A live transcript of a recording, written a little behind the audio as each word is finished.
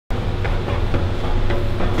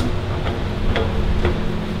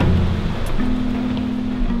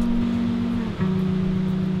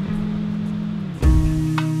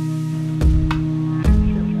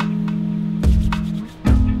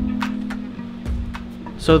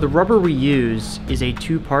So the rubber we use is a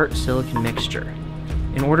 2-part silicon mixture.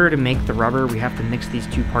 In order to make the rubber, we have to mix these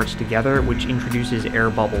 2 parts together, which introduces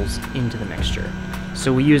air bubbles into the mixture.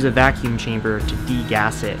 So we use a vacuum chamber to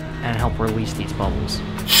degas it and help release these bubbles.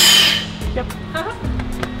 Yep.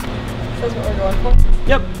 That's what we're going for?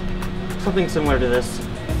 Yep. Something similar to this.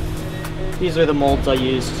 These are the molds I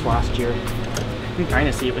used last year. You can kind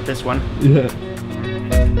of see it with this one. Yeah.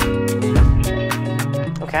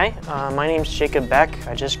 Okay, my name's Jacob Beck.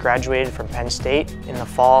 I just graduated from Penn State. In the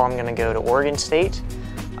fall, I'm gonna go to Oregon State.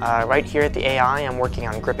 Right here at the AI, I'm working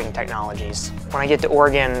on gripping technologies. When I get to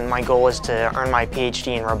Oregon, my goal is to earn my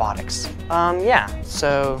PhD in robotics. Yeah,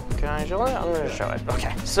 so can I show it? I'm gonna show it,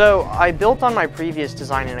 okay. So I built on my previous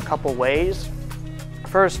design in a couple ways.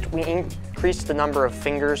 First, we increased the number of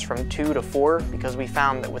fingers from 2 to 4 because we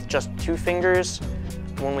found that with just 2 fingers,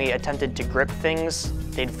 when we attempted to grip things,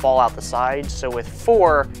 they'd fall out the sides. So with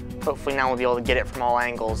 4, hopefully now we'll be able to get it from all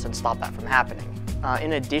angles and stop that from happening.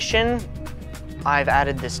 In addition, I've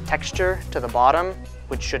added this texture to the bottom,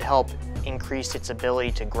 which should help increase its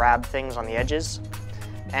ability to grab things on the edges.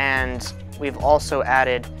 And we've also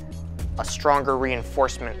added a stronger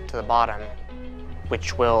reinforcement to the bottom,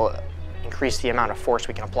 which will increase the amount of force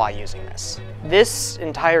we can apply using this. This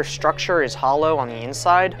entire structure is hollow on the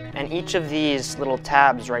inside, and each of these little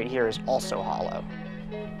tabs right here is also hollow.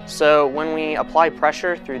 So when we apply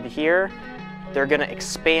pressure through here, they're gonna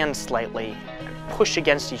expand slightly and push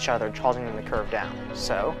against each other, causing them to curve down.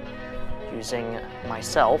 So, using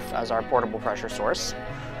myself as our portable pressure source,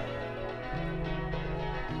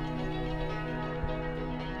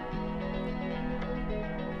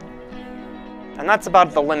 and that's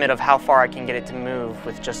about the limit of how far I can get it to move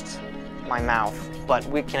with just my mouth. But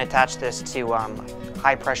we can attach this to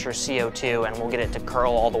high pressure CO2 and we'll get it to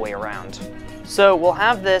curl all the way around. So we'll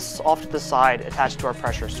have this off to the side attached to our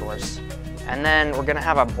pressure source. And then we're gonna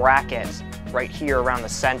have a bracket right here around the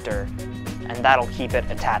center, and that'll keep it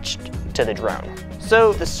attached to the drone.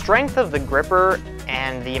 So the strength of the gripper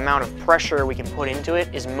and the amount of pressure we can put into it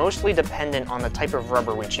is mostly dependent on the type of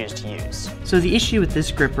rubber we choose to use. So the issue with this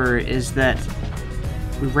gripper is that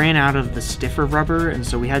we ran out of the stiffer rubber, and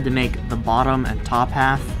so we had to make the bottom and top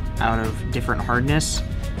half out of different hardness,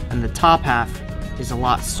 and the top half is a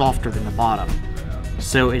lot softer than the bottom.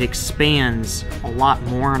 So it expands a lot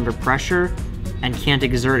more under pressure and can't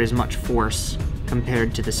exert as much force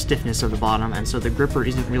compared to the stiffness of the bottom, and so the gripper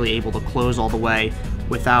isn't really able to close all the way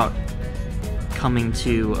without coming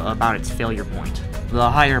to about its failure point.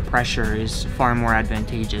 The higher pressure is far more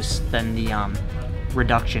advantageous than the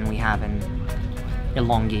reduction we have in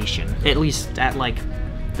elongation, at least at like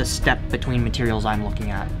the step between materials I'm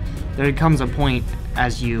looking at. There comes a point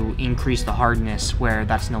as you increase the hardness where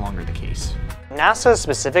that's no longer the case. NASA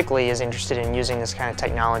specifically is interested in using this kind of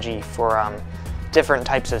technology for different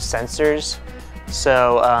types of sensors.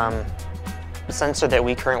 So the sensor that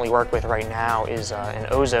we currently work with right now is an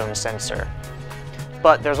ozone sensor.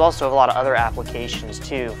 But there's also a lot of other applications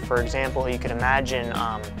too. For example, you could imagine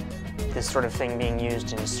this sort of thing being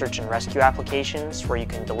used in search and rescue applications where you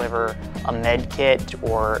can deliver a med kit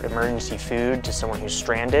or emergency food to someone who's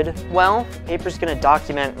stranded. Well, the paper's going to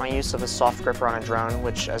document my use of a soft gripper on a drone,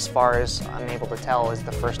 which as far as I'm able to tell is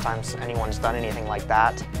the first time anyone's done anything like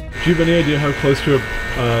that. Do you have any idea how close to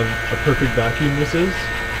a perfect vacuum this is?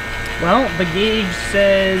 Well, the gauge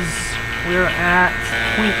says we're at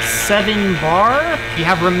 0.7 bar. You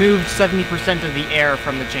have removed 70% of the air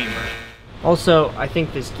from the chamber. Also, I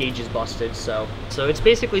think this gauge is busted, so it's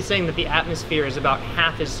basically saying that the atmosphere is about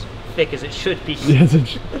half as thick as it should be.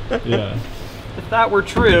 Yeah. If that were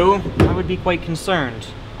true, I would be quite concerned.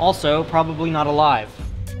 Also, probably not alive.